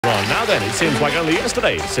Well, now then, it seems like only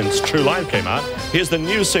yesterday since True Life came out. Here's the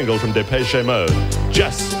new single from Depeche Mode,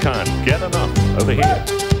 Just Can't Get Enough, over here.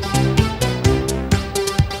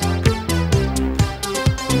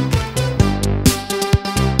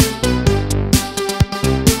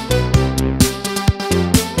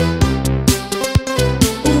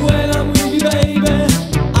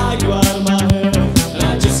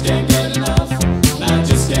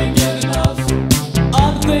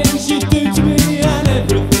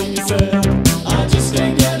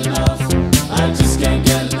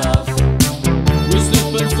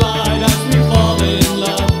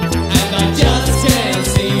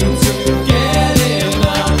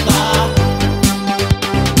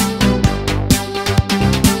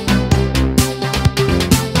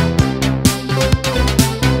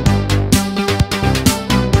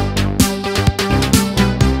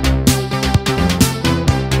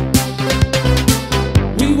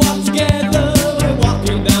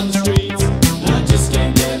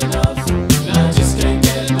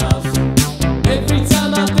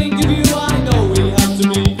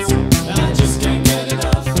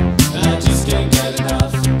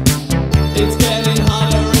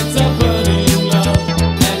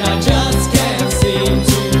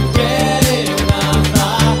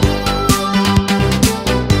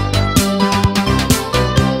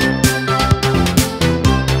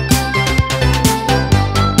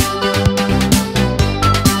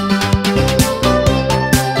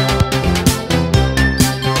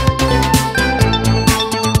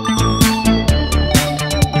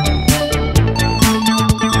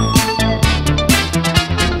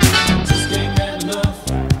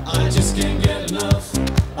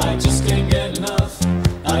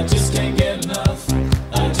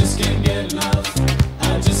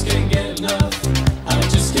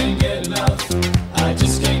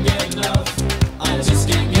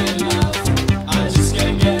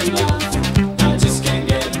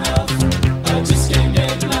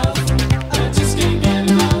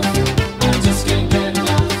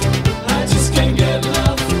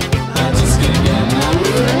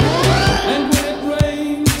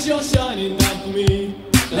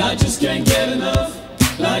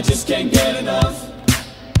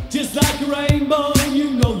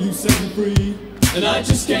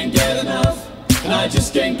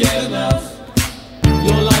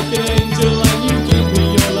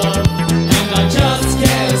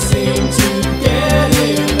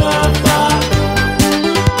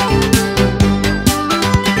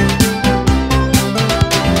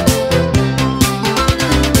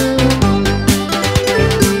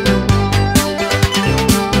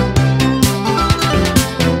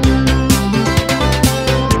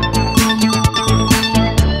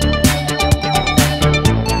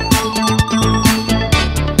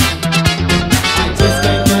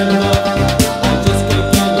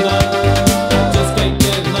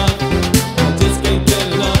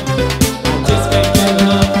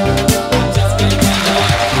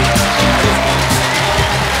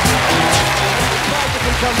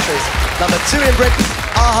 Number 2 in Britain,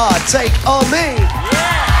 AHA, Take On Me.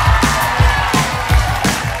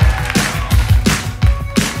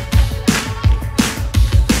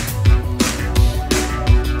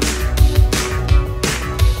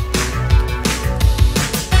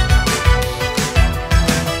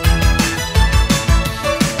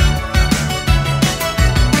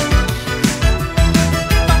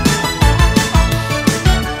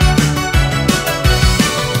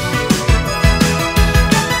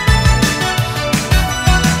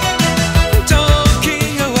 Don't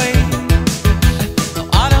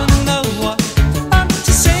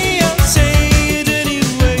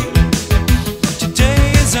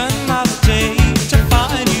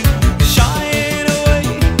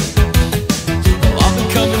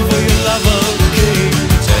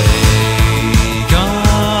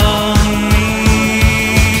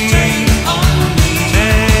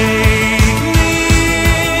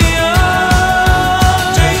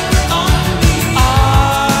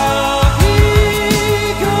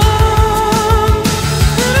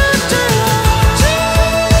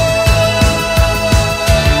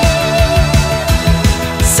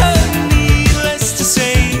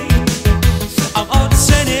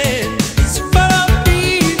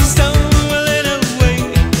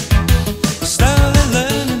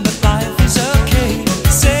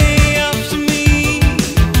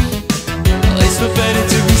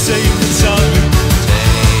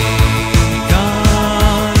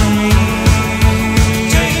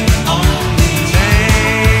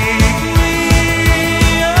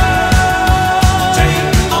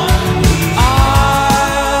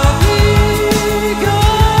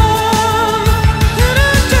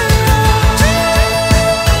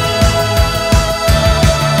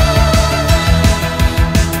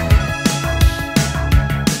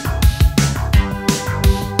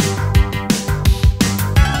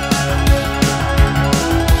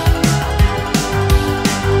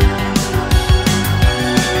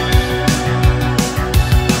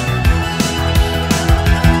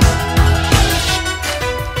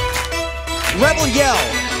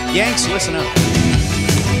Yanks, listen up.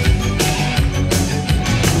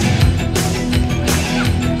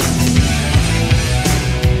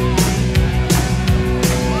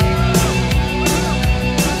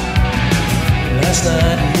 Last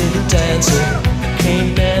night a little dancer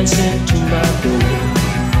came dancing to my door.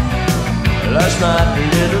 Last night a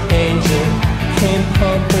little angel came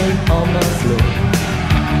pumping on my floor.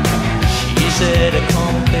 She said,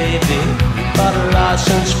 come baby, you got a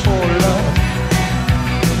license for love,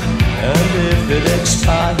 and if it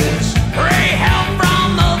expires, pray help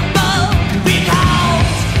from above.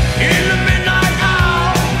 Because in the midnight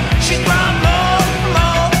hour she cried more,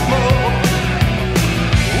 more, more.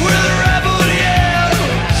 With a rebel yell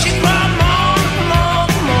she cried more, more,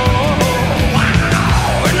 more.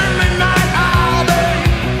 Wow. In the midnight hour, babe,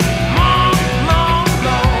 more, more,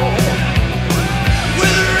 more.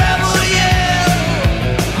 With a rebel yell,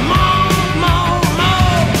 more, more,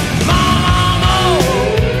 more, more, more.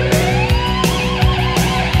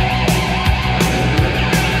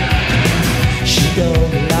 She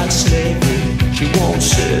don't like slavery, she won't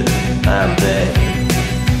sit and beg.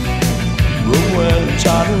 But when I'm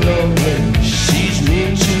tired and lonely, she sees me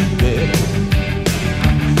to bed.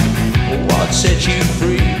 What set you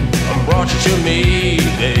free and brought you to me,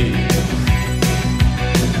 babe?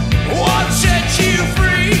 What set you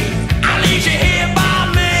free? I leave you here by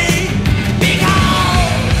me.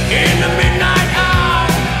 Because in the midnight hour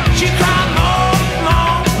she cried more,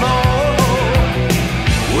 more, more.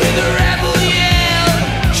 With a rebel yell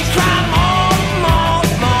she cried more, more,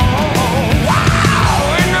 more. Wow.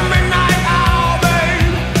 In the midnight hour,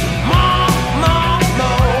 babe, more, more,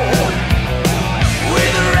 more.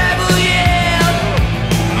 With a rebel yell,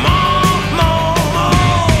 more, more, more.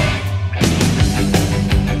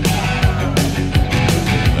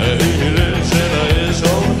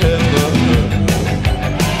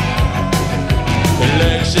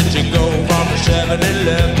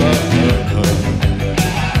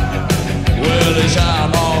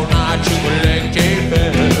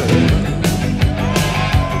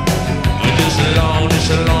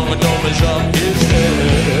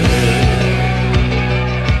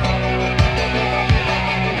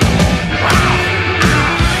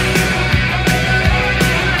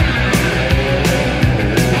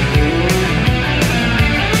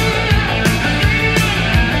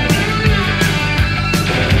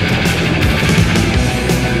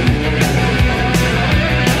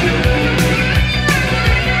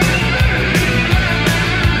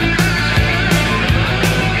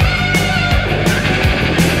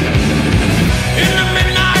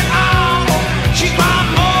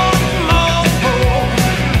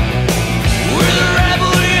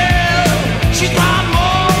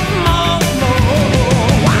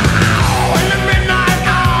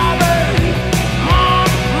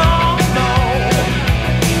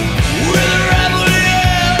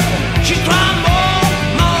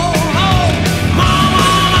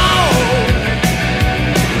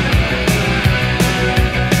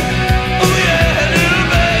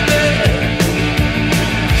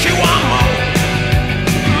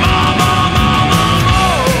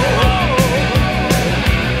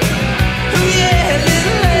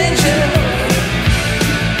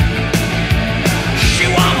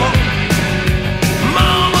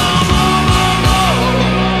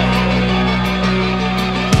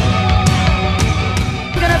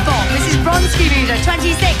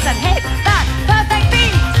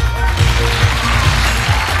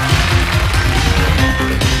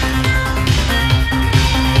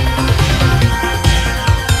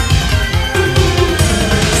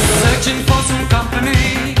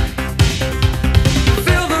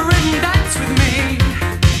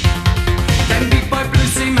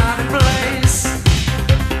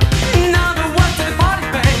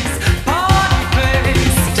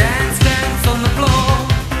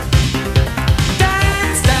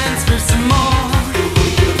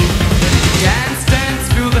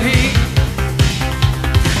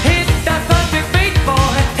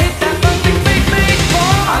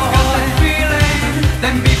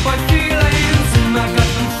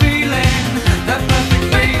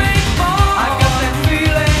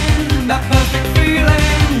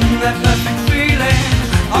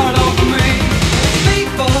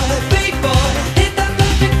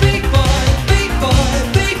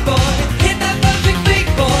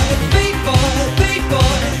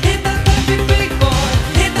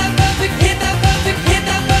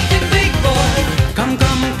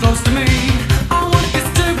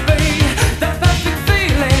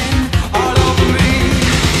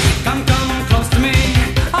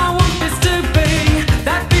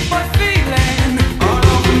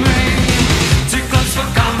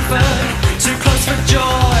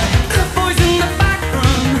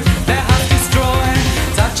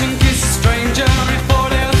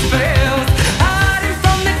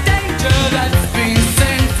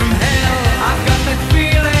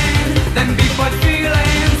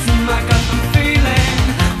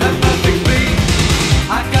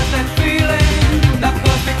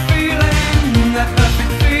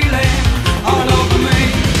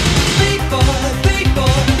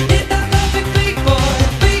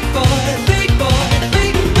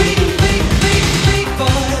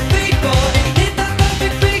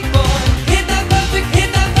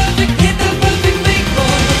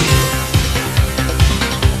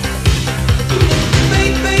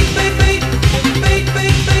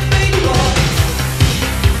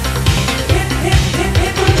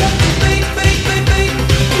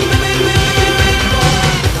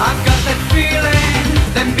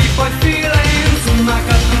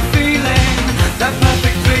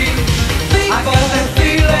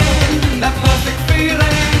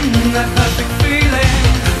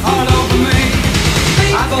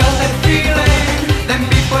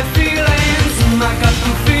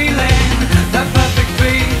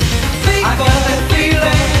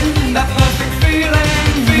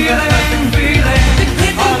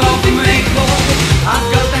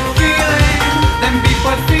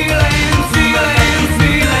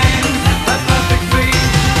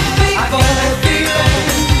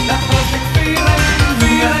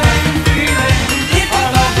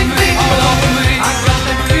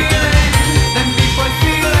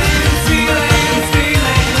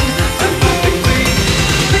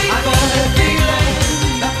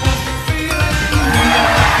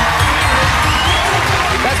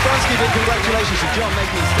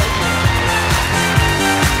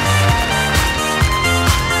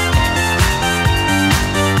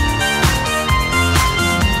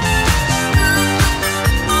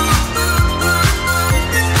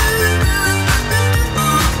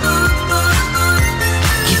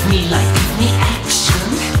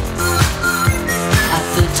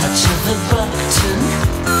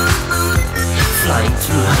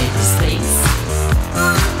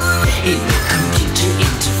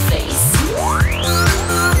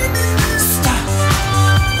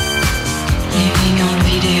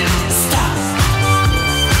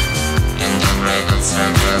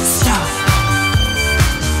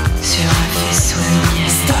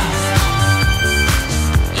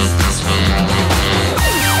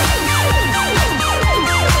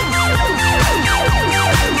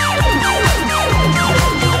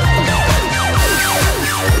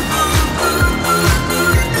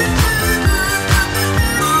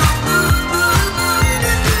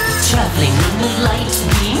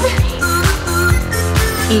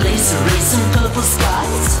 Laser rays and purple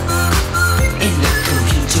skies in a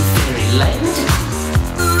computer fairyland.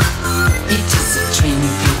 It is a dream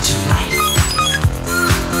future life.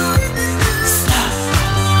 Stop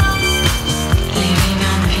living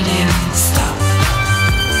on video. Stop.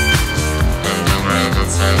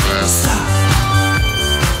 Stop.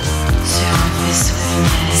 Sur un vaisseau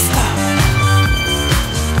lunaire. Stop.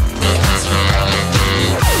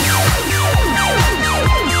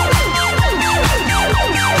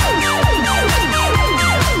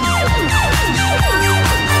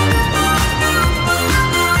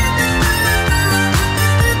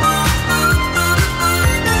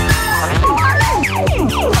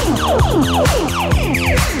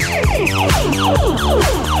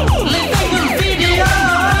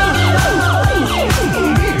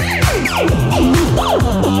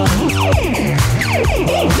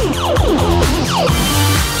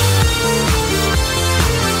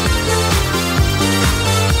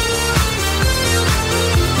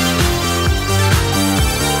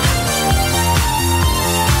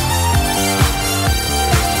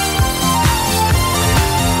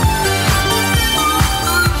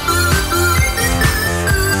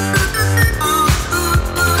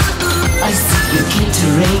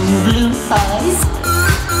 Blue eyes,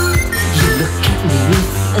 you look at me with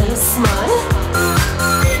a smile.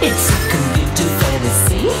 It's a computer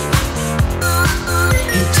fantasy.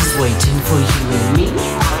 It is waiting for you and me.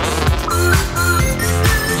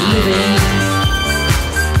 Living on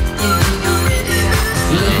video.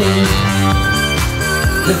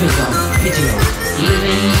 Living on video.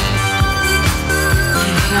 Living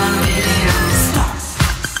on video. Stop.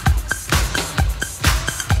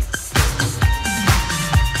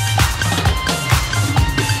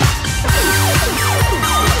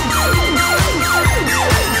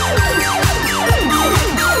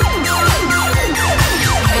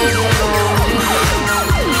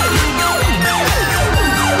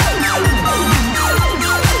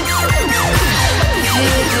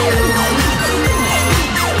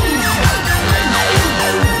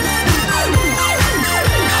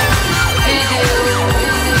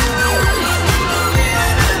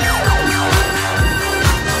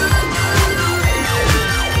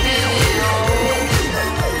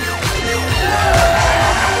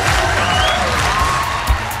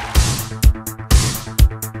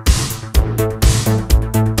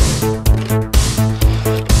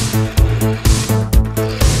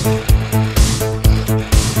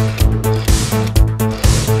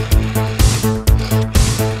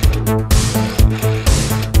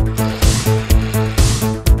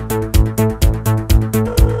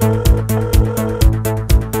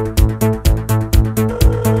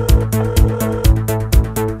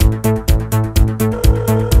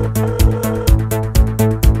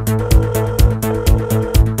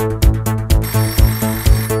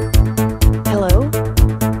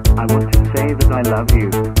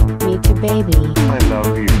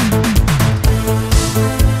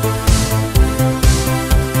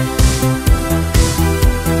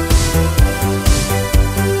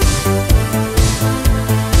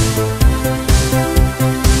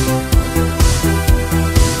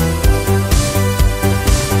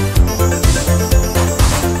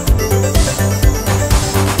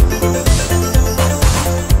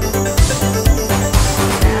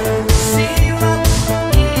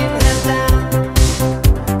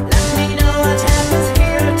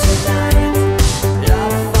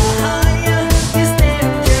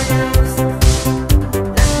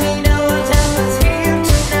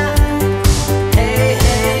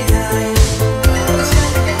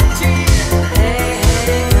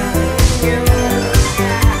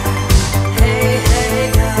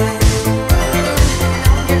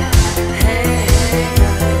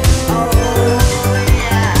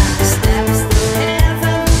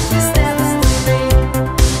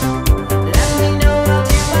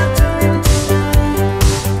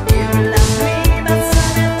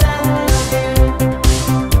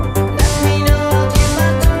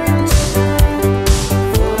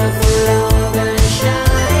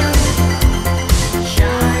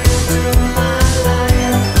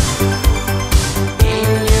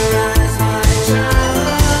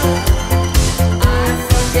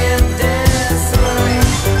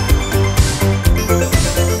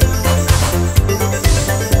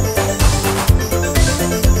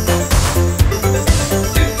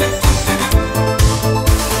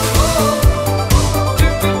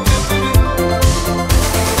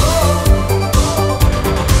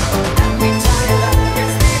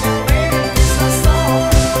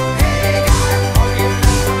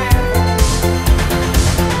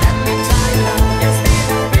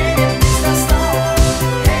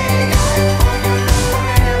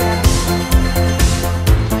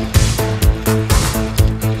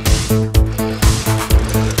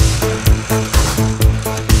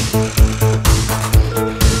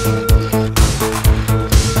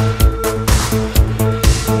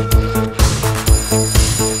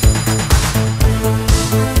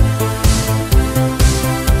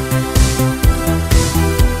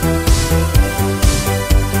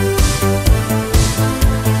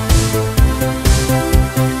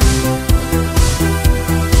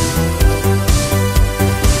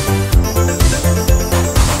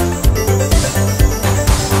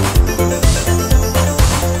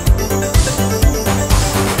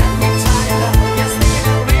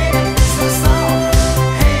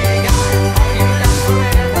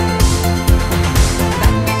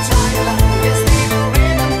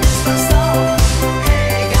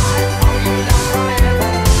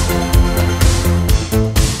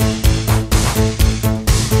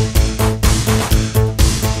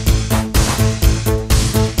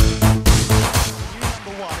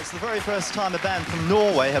 first time a band from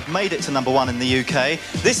Norway have made it to #1 in the UK.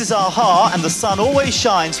 This is AHA, and the sun always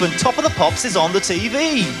shines when Top of the Pops is on the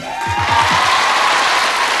TV.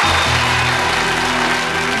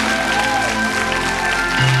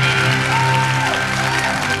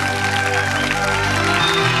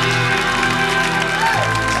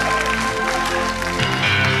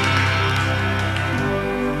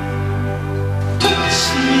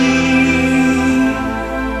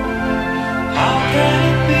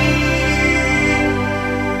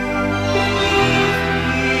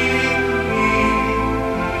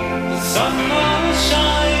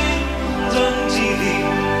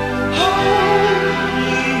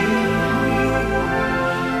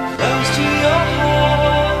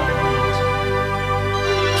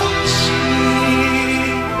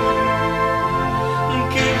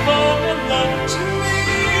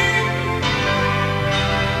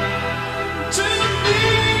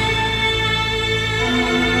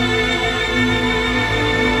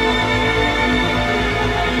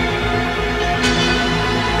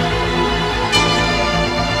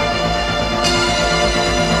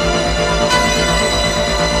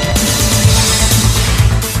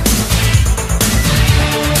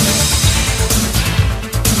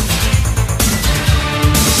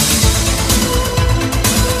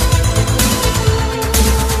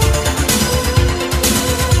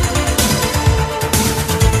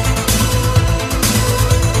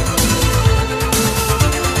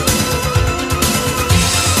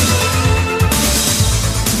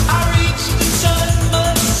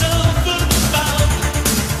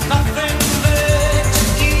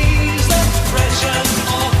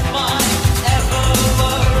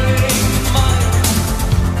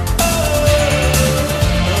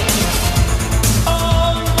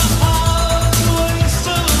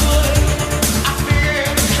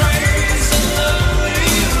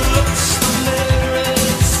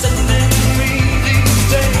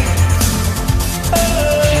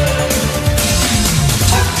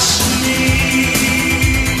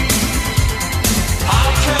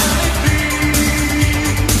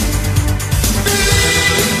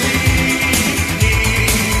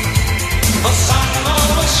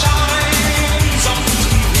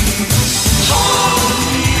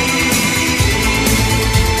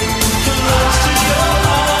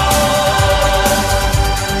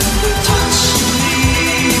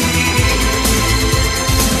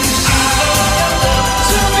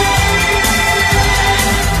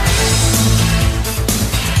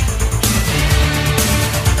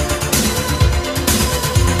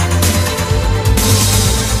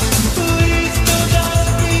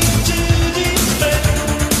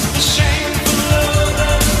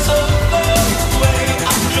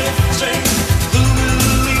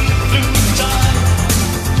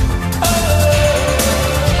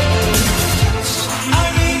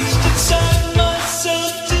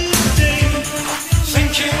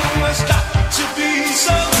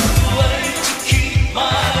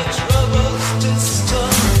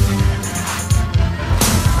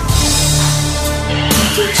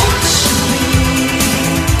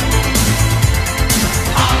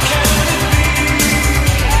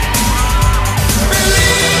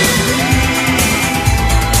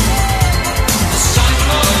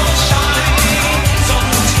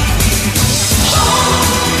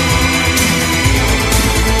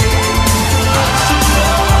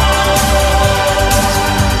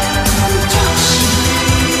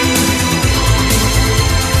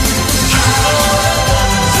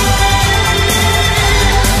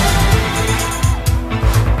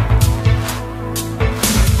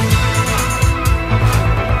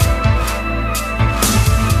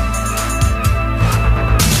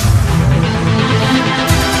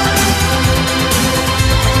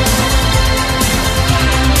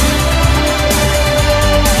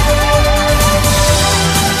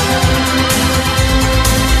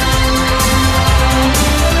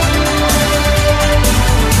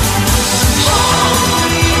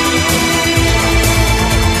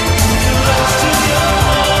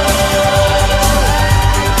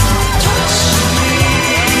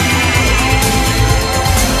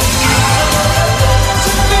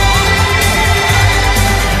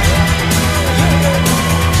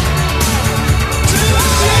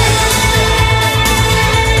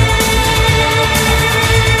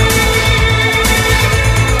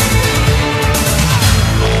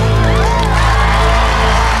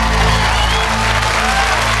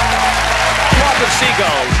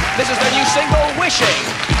 This is their new single, Wishing.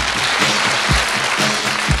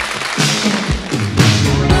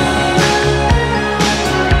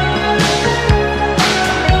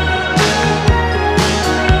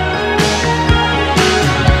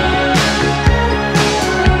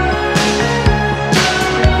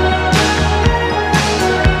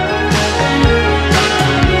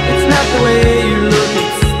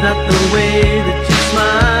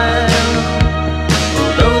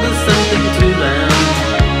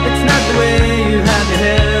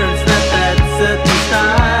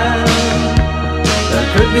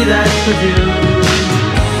 of you,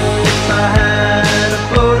 if I had a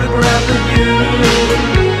photograph of you,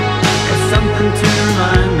 or something to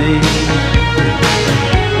remind me,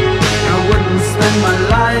 I wouldn't spend my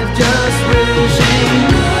life just wishing.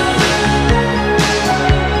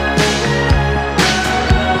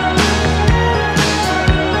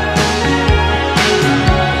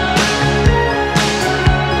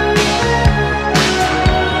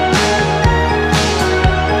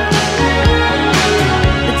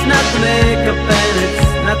 And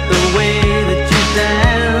it's not the way that you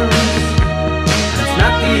dance, it's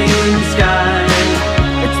not the evening sky,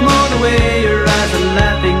 it's more the way your eyes are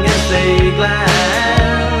laughing as they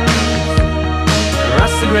glance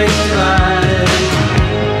across the great divide.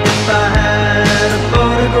 If I had a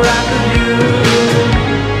photograph of you,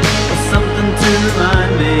 or something to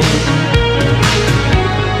remind me,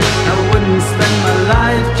 I wouldn't spend my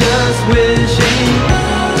life just wishing.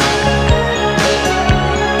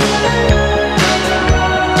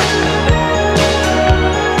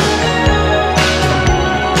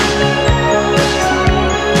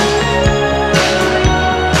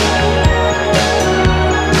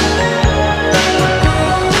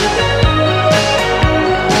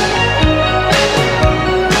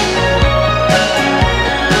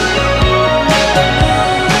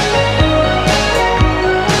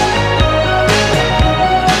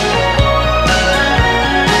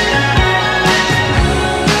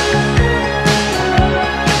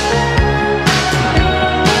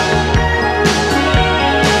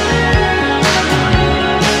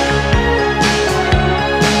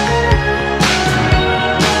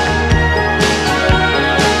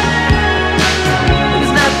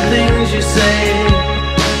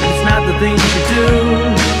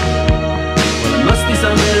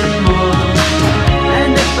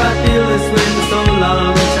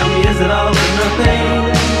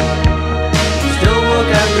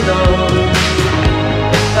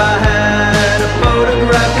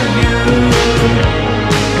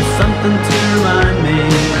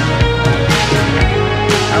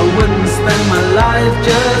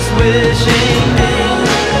 Just wishing.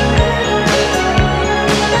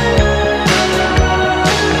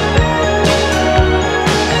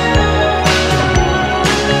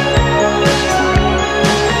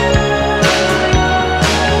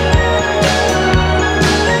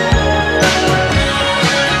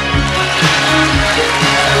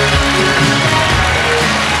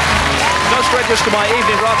 To my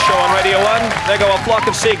evening rock show on Radio 1. There go a flock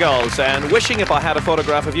of seagulls, and wishing if I had a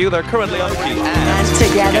photograph of you. They're currently on repeat. And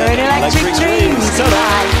together in Electric Dreams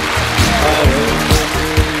tonight.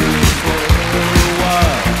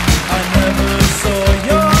 I never saw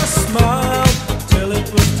your smile till it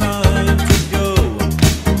was time to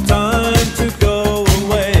go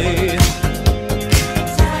away.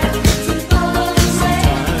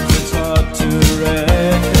 Sometimes it's hard to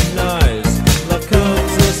recognize love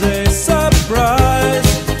comes as a surprise,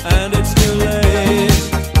 and it's too late.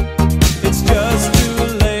 It's just too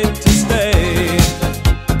late to stay.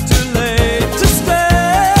 Too late to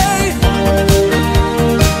stay.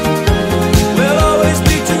 We'll always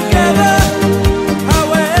be together.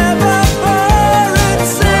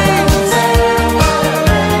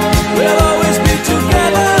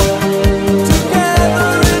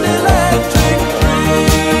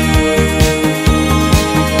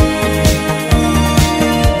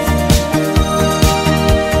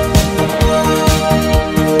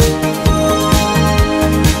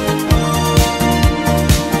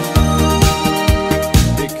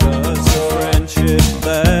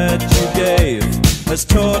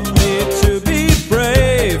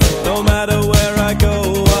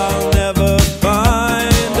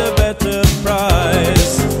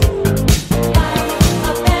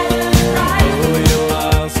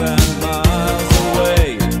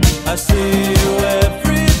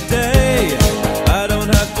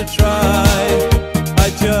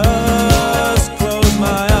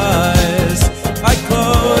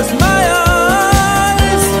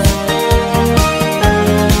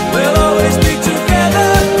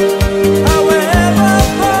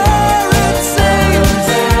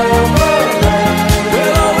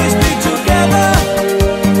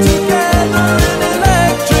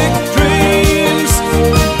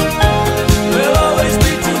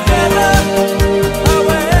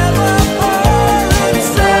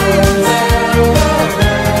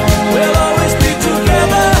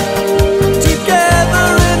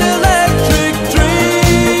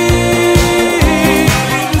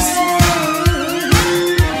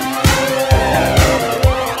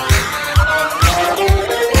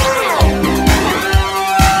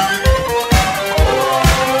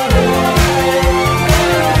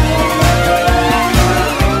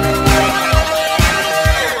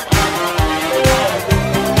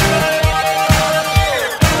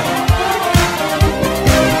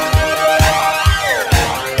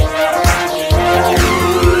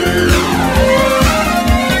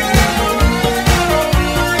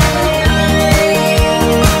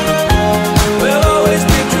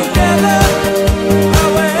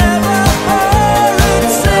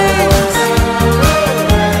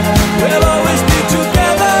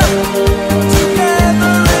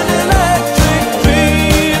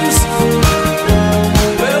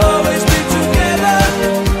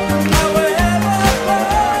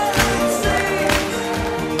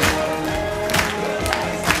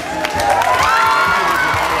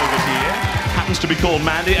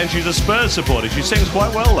 and she's a Spurs supporter. She sings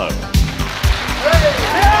quite well, though.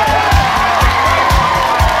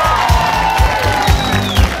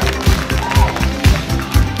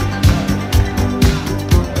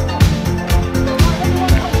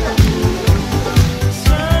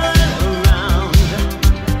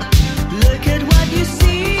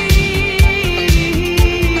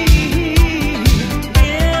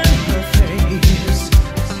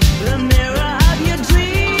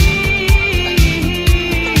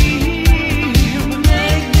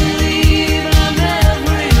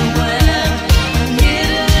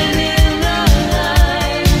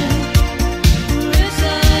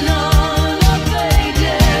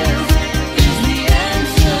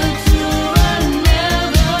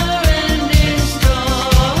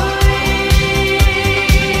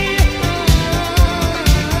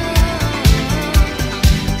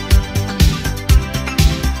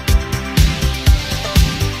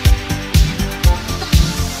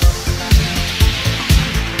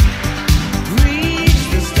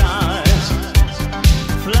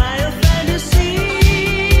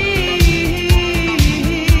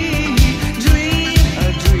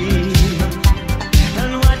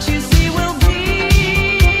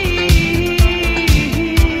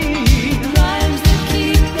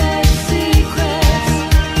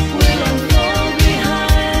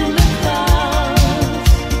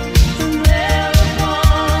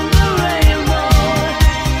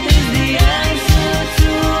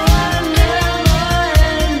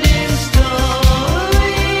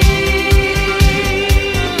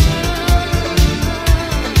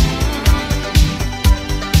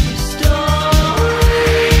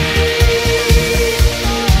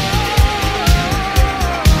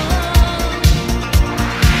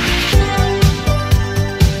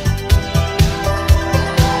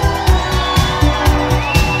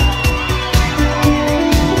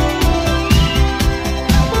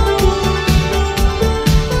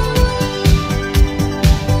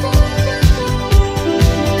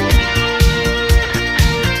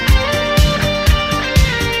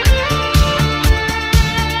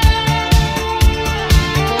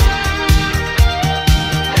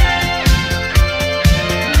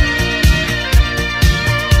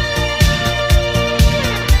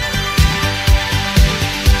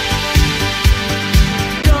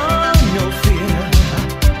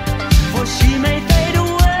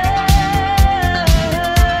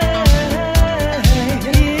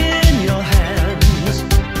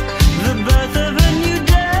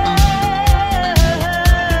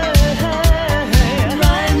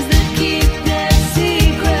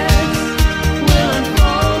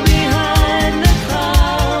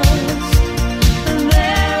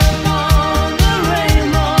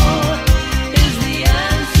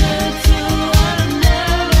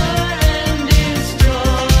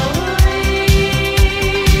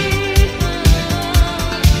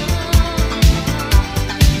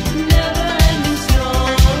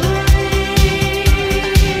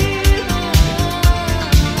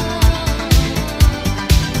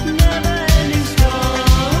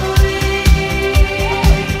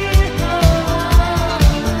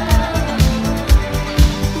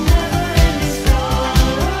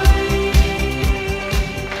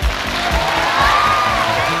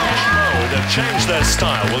 Change their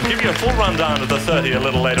style. We'll give you a full rundown of the 30 a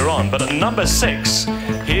little later on, but at number 6,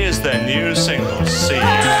 here's their new single, See You.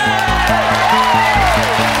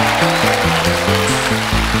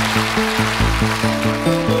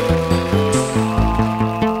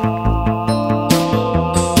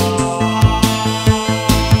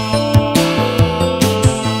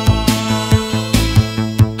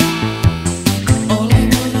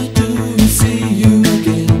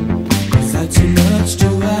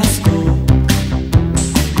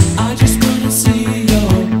 See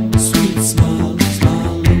your sweet smile,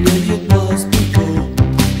 smile the way it was before.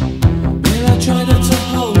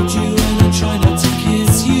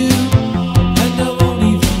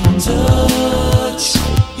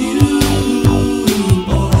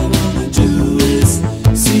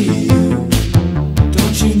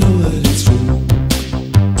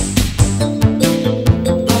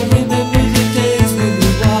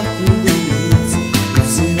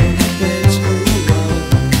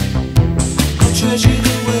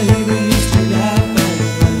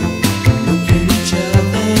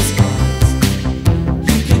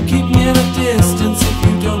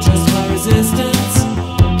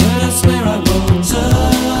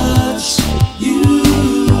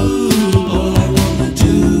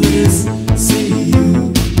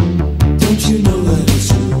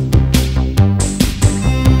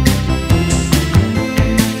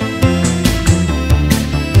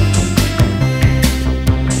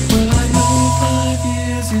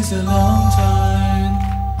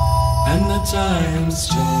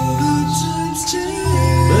 times change.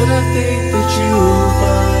 But I think that you'll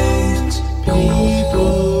find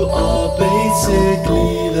people are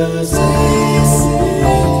basically the same.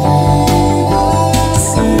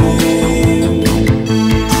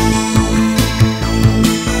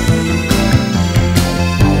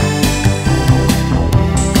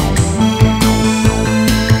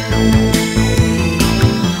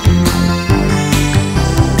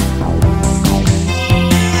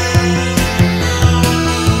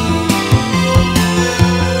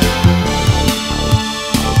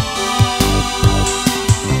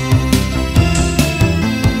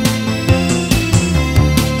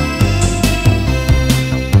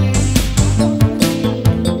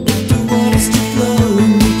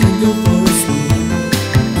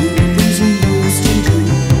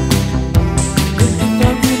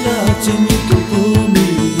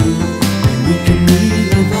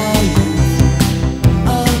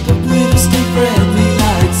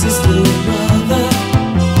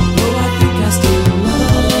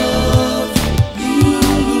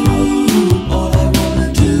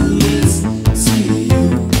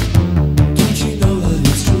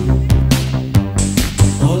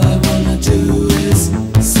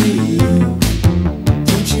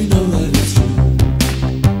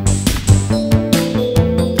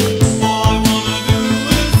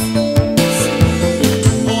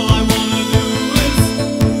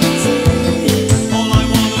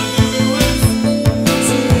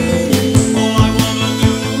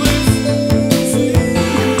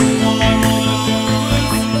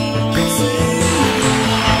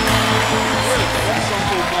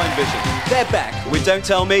 They're back with Don't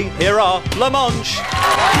Tell Me. Here are La Manche.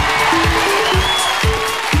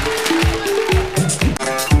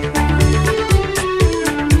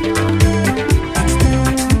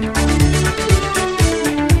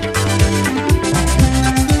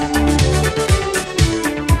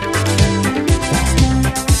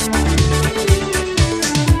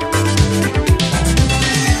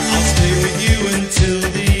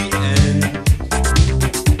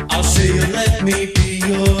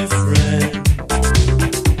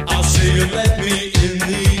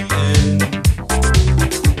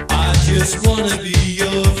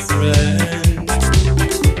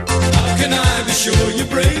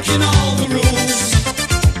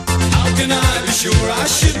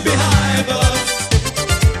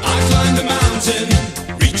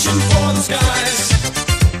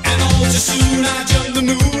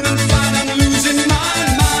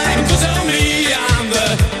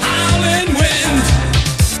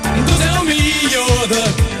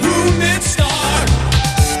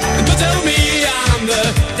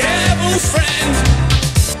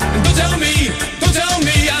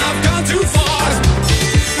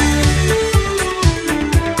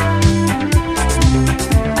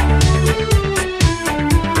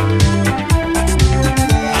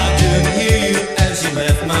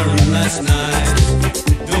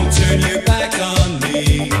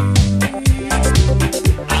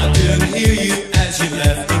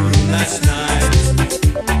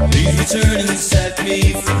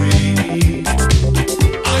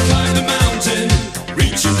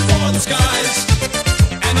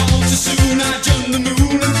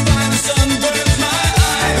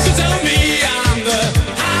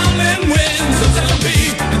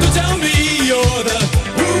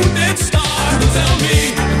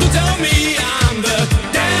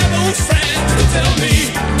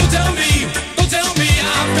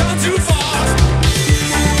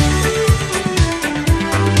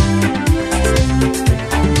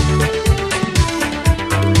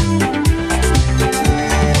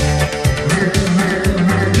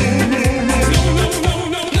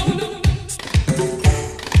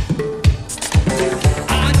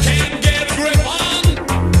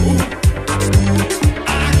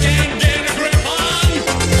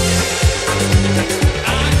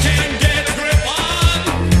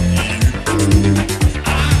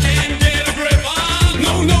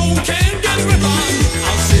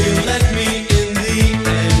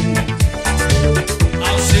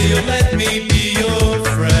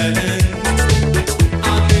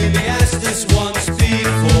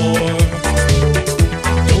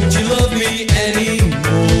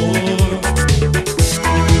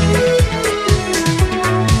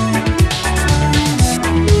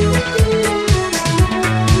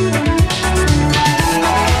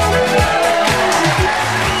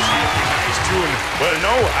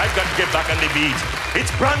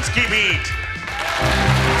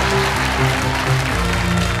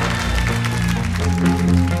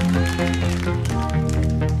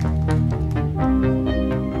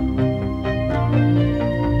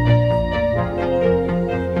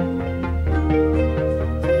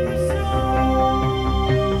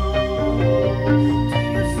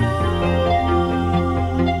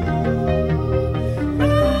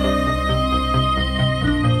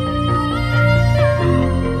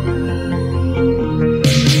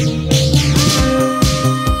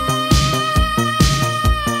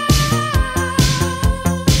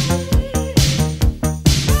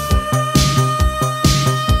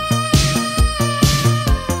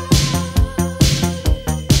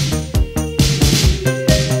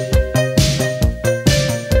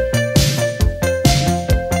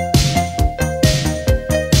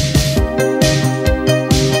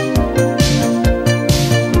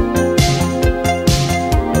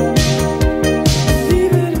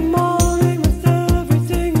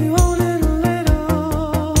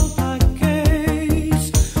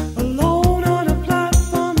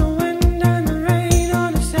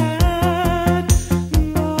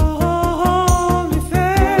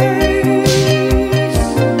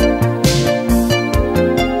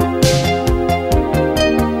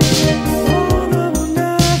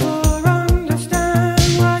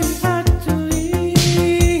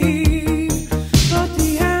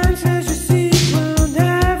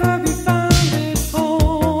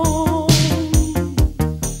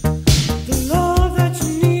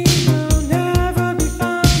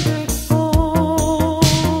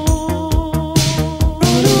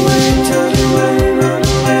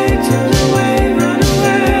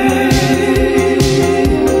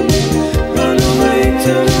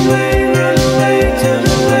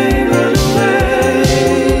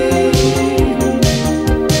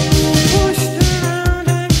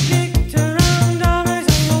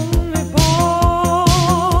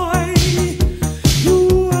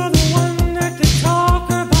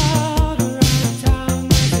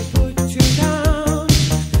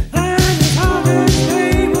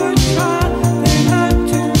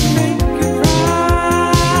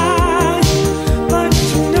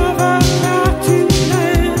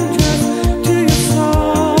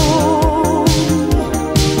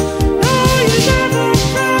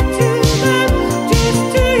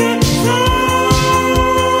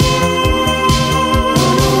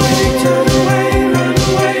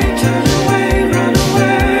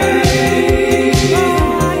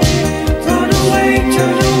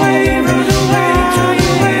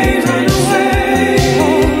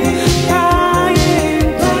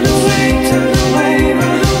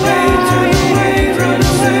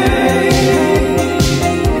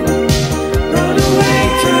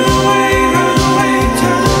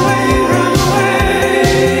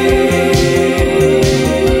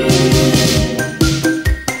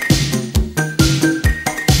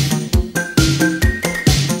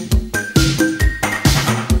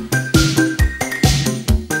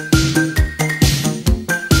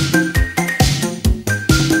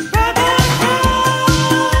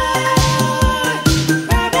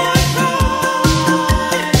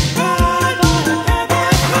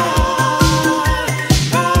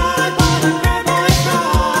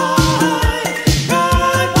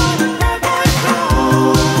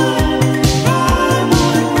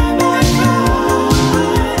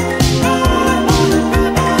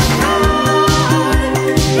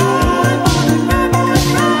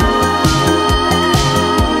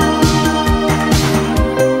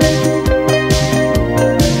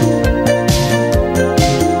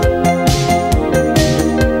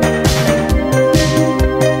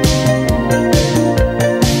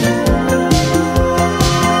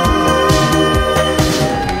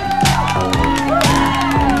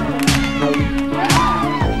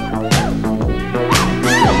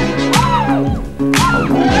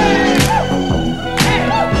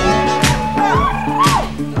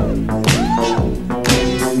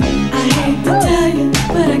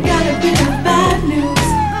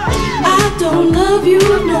 love you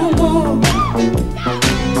no more.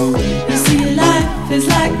 You see, life is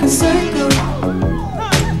like a circle.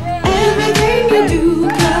 Everything you do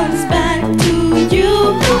comes back to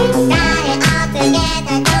you. Got it all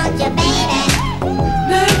together, don't you, baby?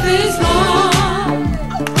 Life is long,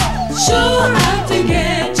 sure out to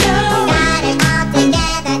get you. Got it all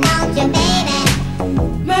together, don't you, baby?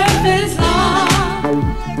 Life is long,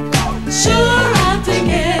 sure out to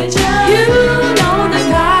get you. You know the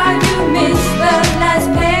car you missed the last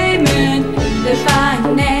payment. The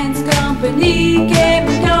finance company came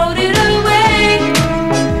and towed it away.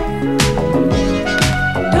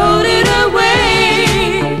 Towed it away.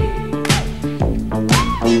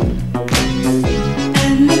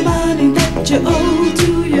 And the money that you owe to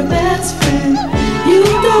your best friend, you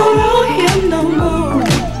don't owe him no more.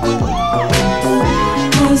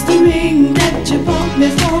 'Cause the ring that you bought me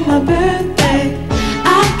for my birthday, I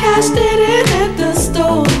cashed it in at the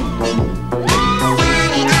store.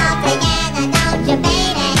 Got it all together, don't you,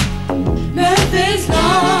 baby? Life is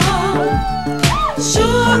long,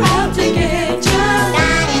 sure out to get you.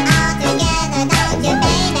 Got it all together, don't you,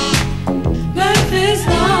 baby? Life is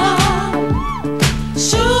long,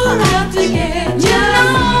 sure out to get you. You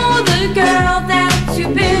know the girl that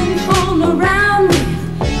you've been fooling around with,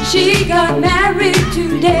 she got married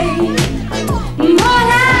today. What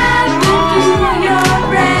happened to your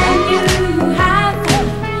brand new house?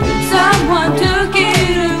 Someone took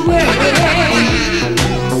it away.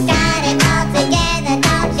 Got it all together,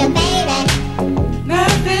 don't you, baby?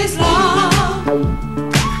 Life is long,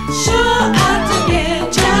 sure out to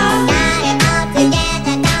get you. Got it all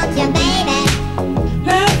together, don't you, baby?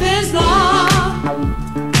 Life is long,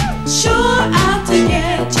 sure out to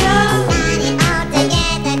get you. Got it all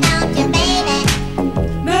together, don't you, baby?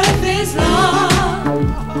 Life is long,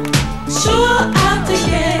 sure out to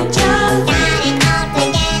get you. Got it all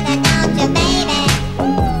together, don't you, baby?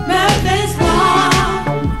 Life is long,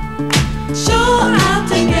 sure out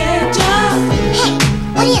to get you. Hey,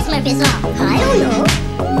 what is Murphy's Law? I don't know.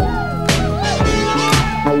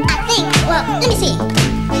 I think, well, let me see.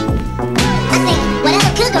 I think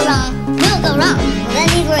whatever could go wrong will go wrong. Well, that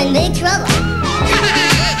means we're in big trouble.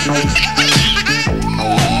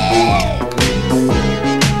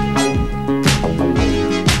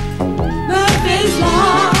 Life is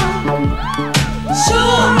long,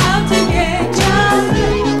 sure out to get you.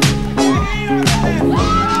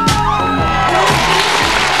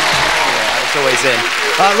 It's always in.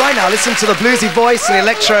 Right now, listen to the bluesy voice and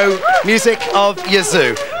electro music of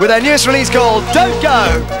Yazoo with their newest release called Don't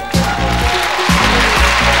Go.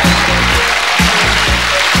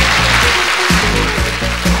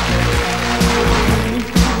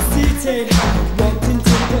 Walked into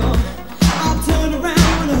the door. I turned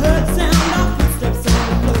around when I heard the sound of footsteps on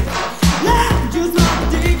the floor. Laugh, just my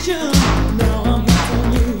addiction. Now I'm hooked on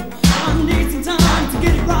you. I need some time to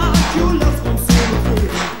get it right. Your love's gonna set me free.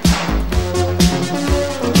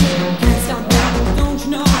 Can't stop now, don't you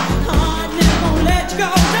know? I never gonna let you go.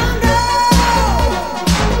 Don't go.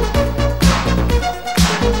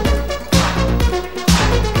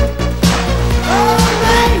 Oh,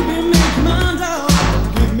 baby, make your mind up.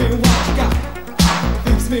 Give me what you got.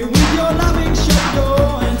 Fix me with your loving, shut the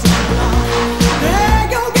door and turn it off. Hey,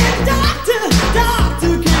 go get a doctor.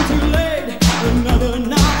 Doctor came too late.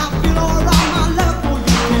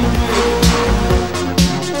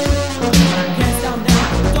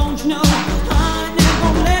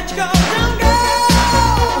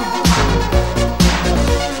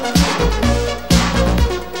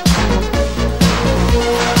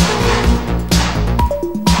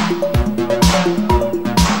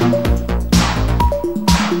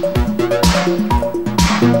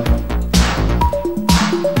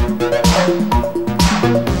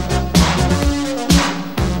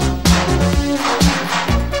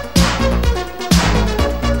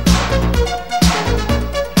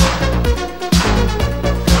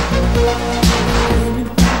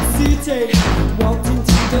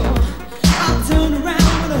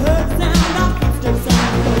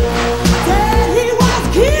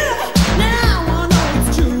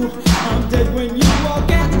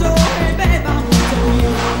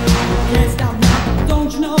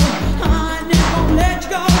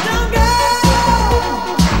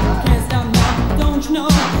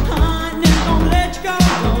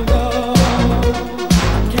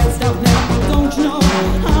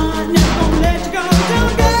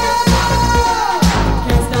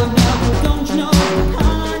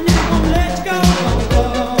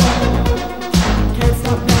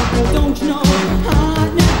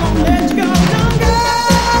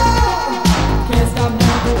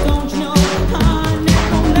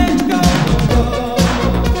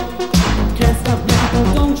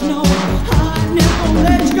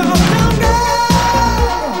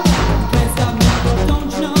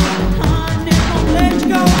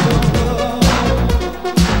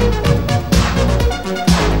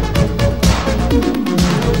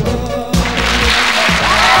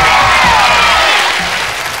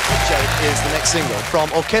 from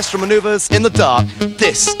Orchestral Maneuvers in the Dark.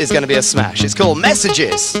 This is going to be a smash. It's called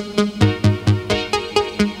Messages.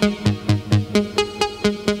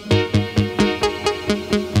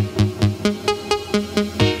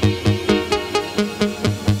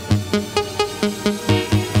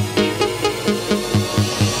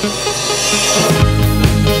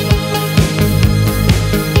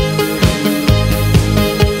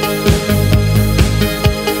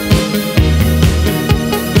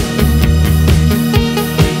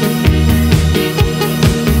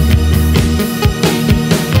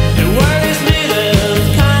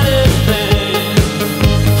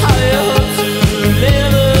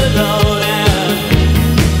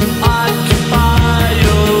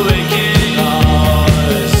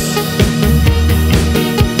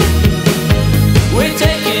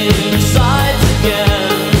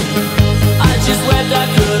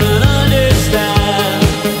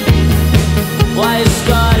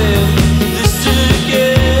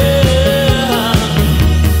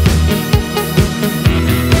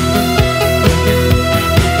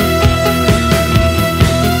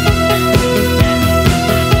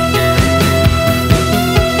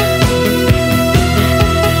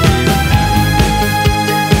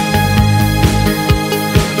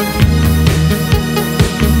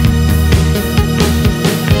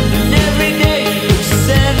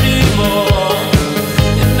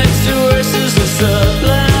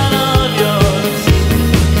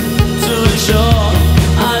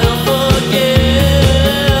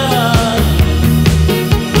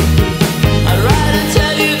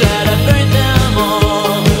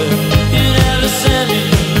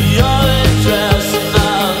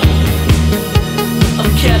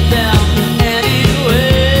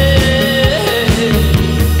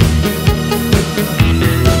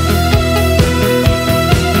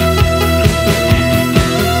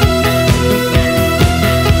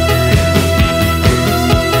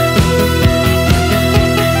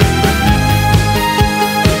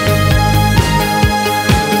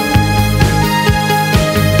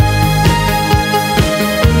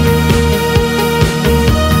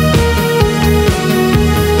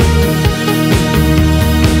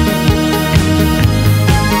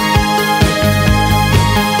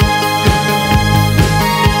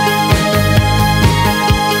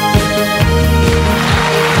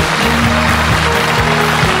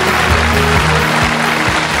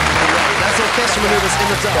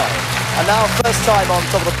 And now, first time on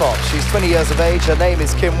Top of the Pop. She's 20 years of age, her name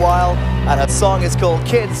is Kim Wilde, and her song is called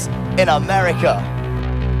Kids in America.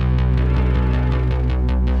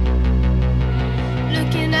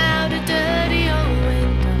 Looking out a dirty old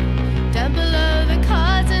window, down below the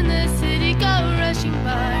cars in the city go rushing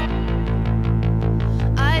by.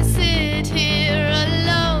 I sit here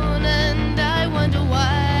alone and I wonder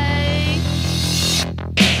why.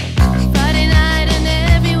 Friday night and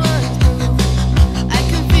everyone's moved. I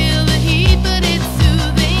can feel the heat, but it's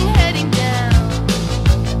soothing heading down.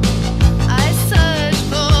 I search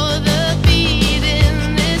for the beat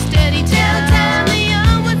in this steady town. Downtown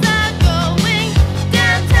Leon was I going.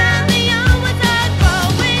 Downtown Leon was I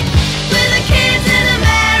going. With the kids in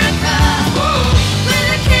America. With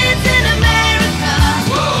the kids in America.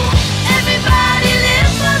 Everybody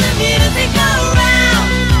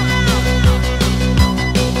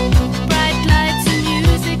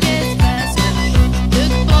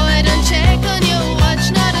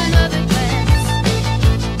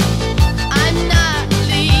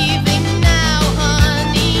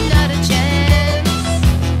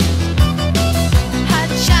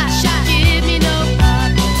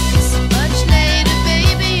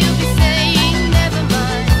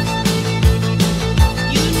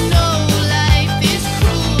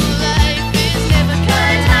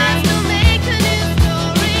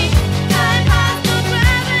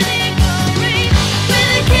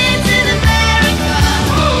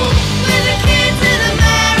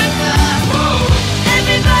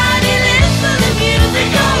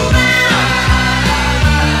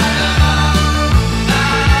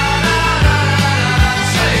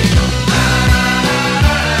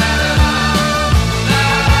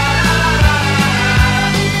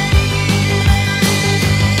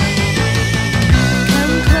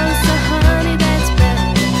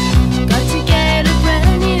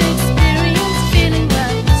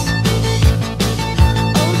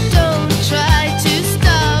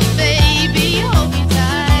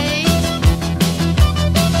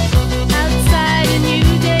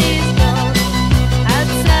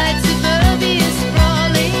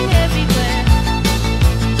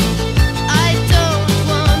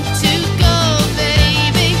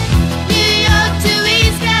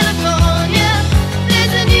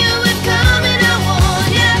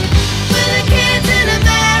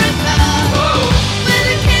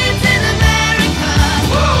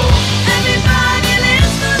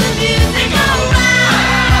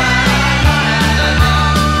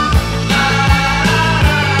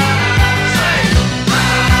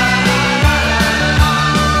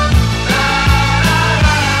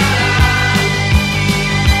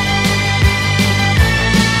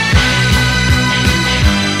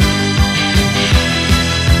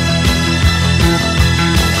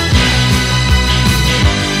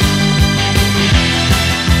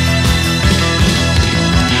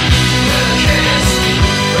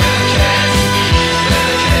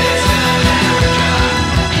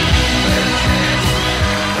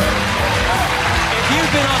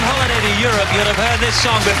this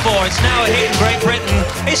song before. It's now a hit in Great Britain.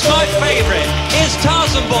 It's my favourite. It's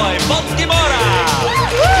Tarzan Boy, Montemora.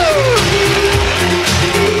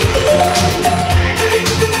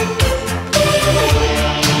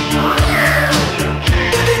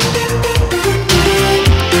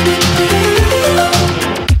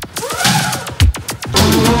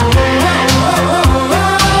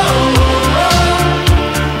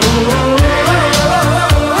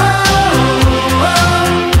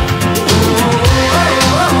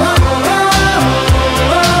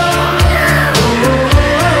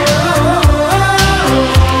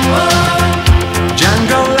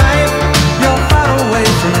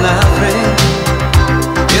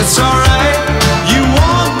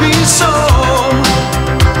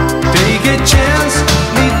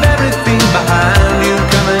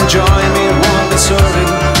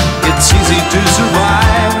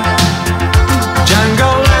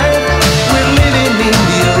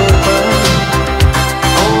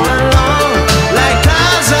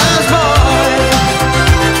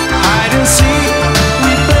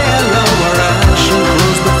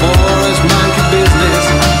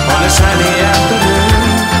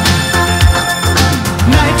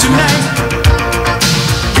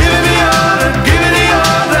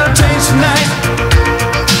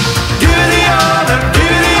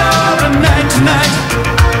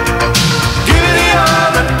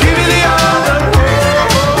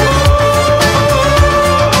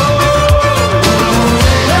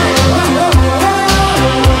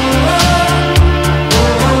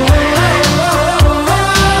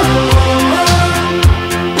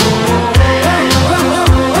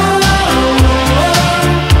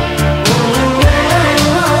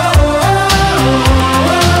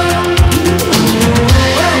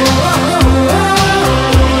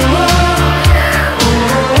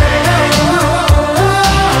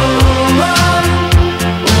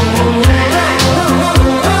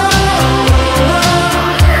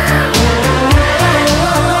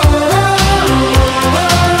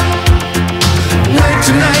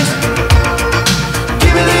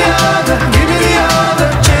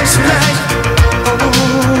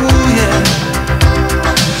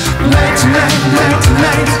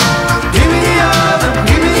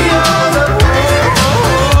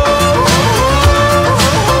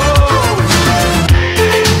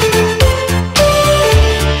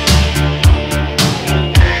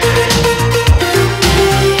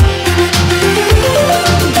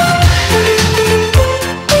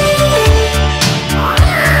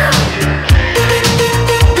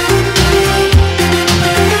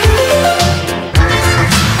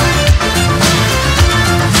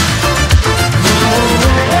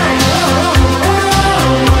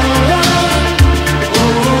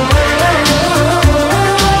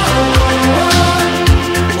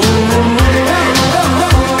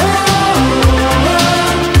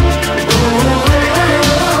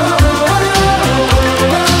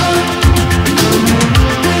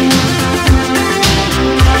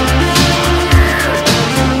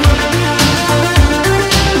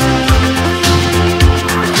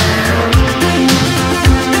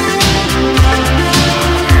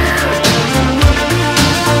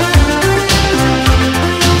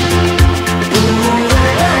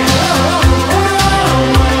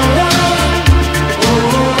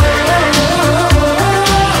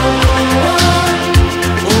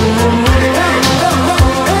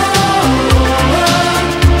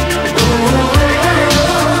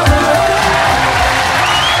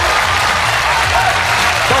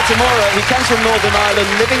 He comes from Northern Ireland,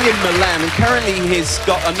 living in Milan, and currently he's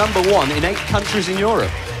got a #1 in 8 countries in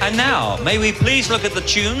Europe. And now, may we please look at the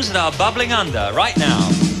tunes that are bubbling under right now.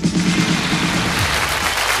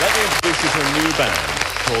 Let me introduce you to a new band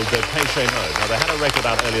called Depeche Mode. Now, they had a record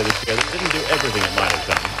out earlier this year that didn't do everything it might have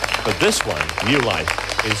done, but this one, New Life,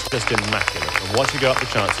 is just immaculate, and watch it go up the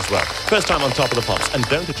charts as well. First time on Top of the Pops, and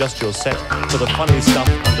don't adjust your set to the funny stuff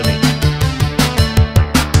underneath.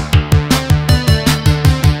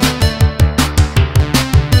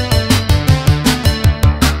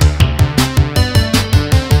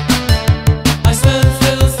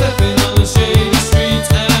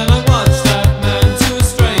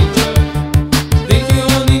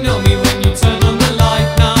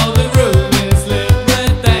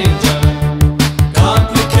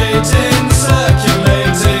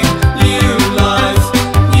 Circulating,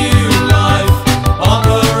 new life,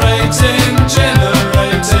 operating.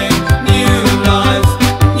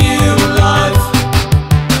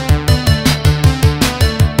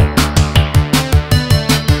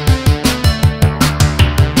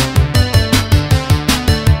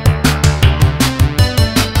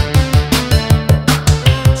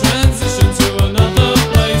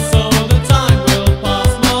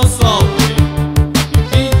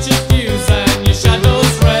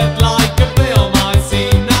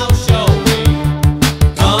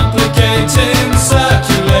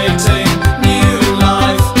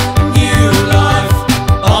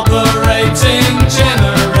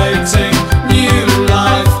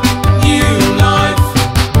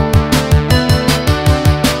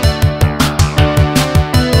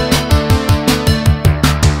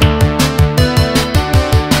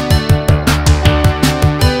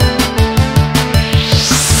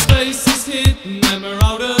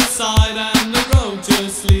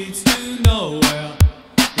 leads to nowhere.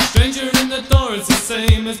 The stranger in the door is the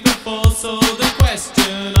same as before, so the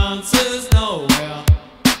question answers nowhere.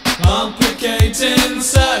 Complicating,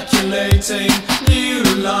 circulating, new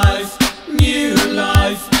life,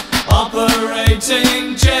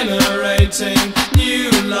 operating, generating, new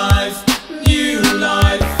life, new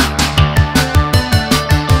life.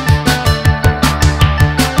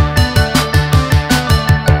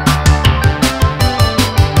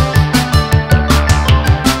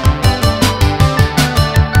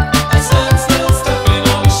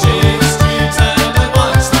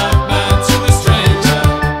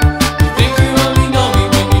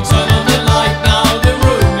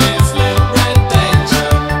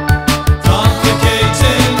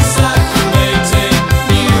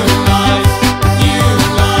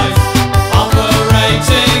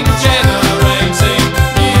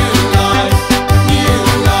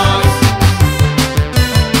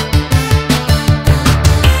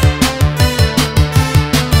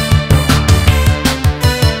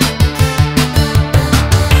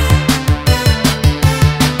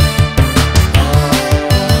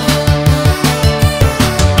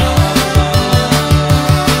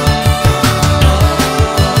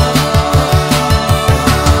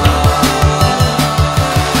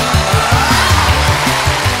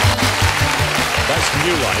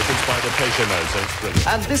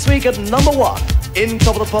 And this week at number 1, in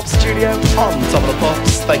Top of the Pops studio, on Top of the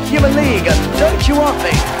Pops, the Human League and Don't You Want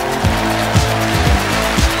Me?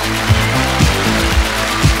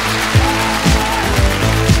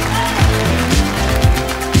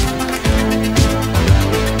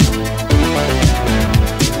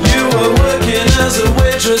 You were working as a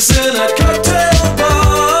waitress in a cocktail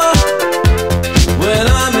bar when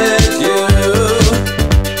I met you.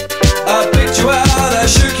 I picked you out, I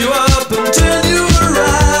shook you up and turned you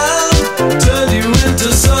around, turned you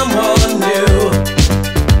into someone new.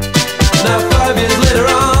 Now 5 years later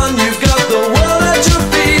on, you've got the world at your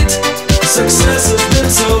feet. Success has been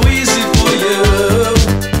so easy for you,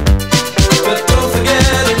 but don't forget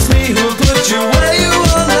it's me who put you where you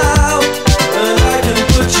are now, and I can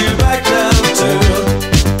put you back down too.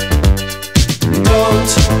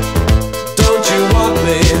 Don't you want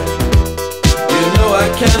me? You know I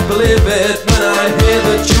can't believe it when I hear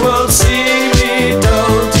that you won't see me.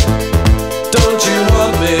 Don't you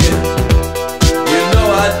want me? You know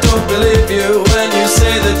I don't believe you when you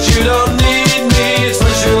say that you don't need me. It's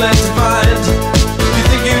much too late to find. You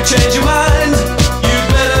think you change your mind? You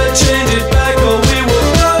better change it back or we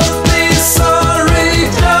will both be sorry.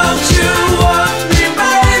 Don't you want me,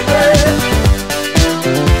 baby?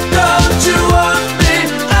 Don't you want me?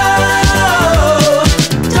 Oh,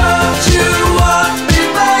 don't you want me,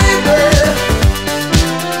 baby?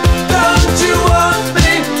 Don't you want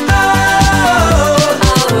me? Oh.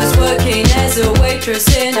 I was working as a waitress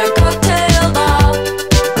in a cocktail bar.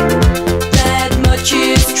 That much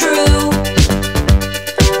is true.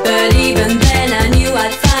 But even then I knew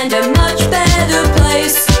I'd find a much better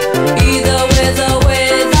place, either with or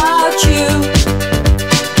without you.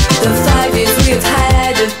 The 5 years we've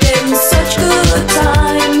had have been such good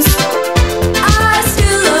times. I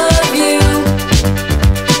still love you,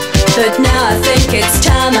 but now I think it's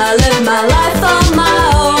time I live my life on my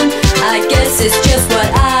own. I guess it's just what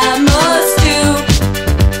I must do.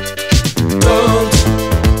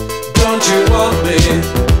 Don't you want me?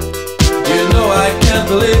 You know I can't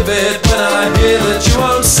believe it when I hear that you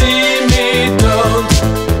won't see me. Don't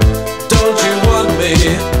you want me?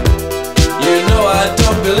 You know I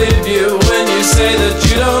don't believe you when you say that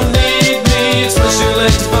you don't need me. It's much too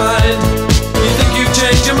late to find. You think you've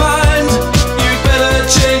changed your mind? You better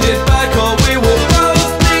change it back or we will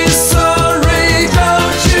both be sorry.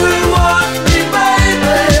 Don't you want me,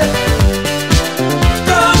 baby?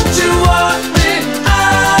 Don't you want me?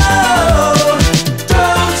 Oh,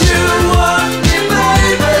 don't you want me,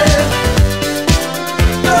 baby?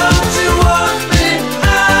 Don't you want me?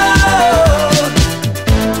 Oh.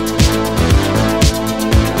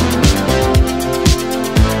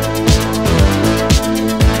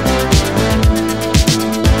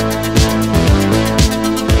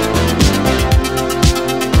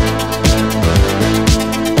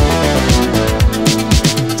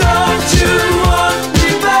 Don't you want me,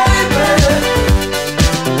 baby?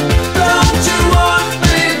 Don't you want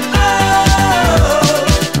me? Oh,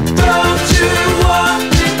 don't you want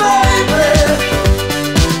me, baby?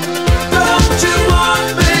 Don't you want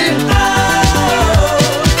me? Oh,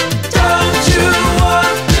 don't you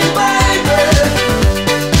want me, baby?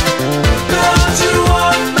 Don't you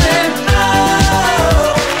want me? Oh,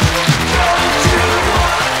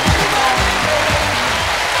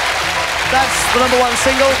 That's the number 1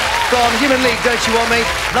 single from Human League, Don't You Want Me?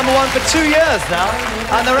 #1 for 2 years now.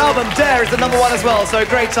 And their album Dare is the #1 as well, so a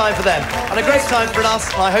great time for them. And a great time for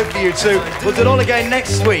us, and I hope for you too. We'll do it all again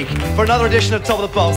next week for another edition of Top of the Pops.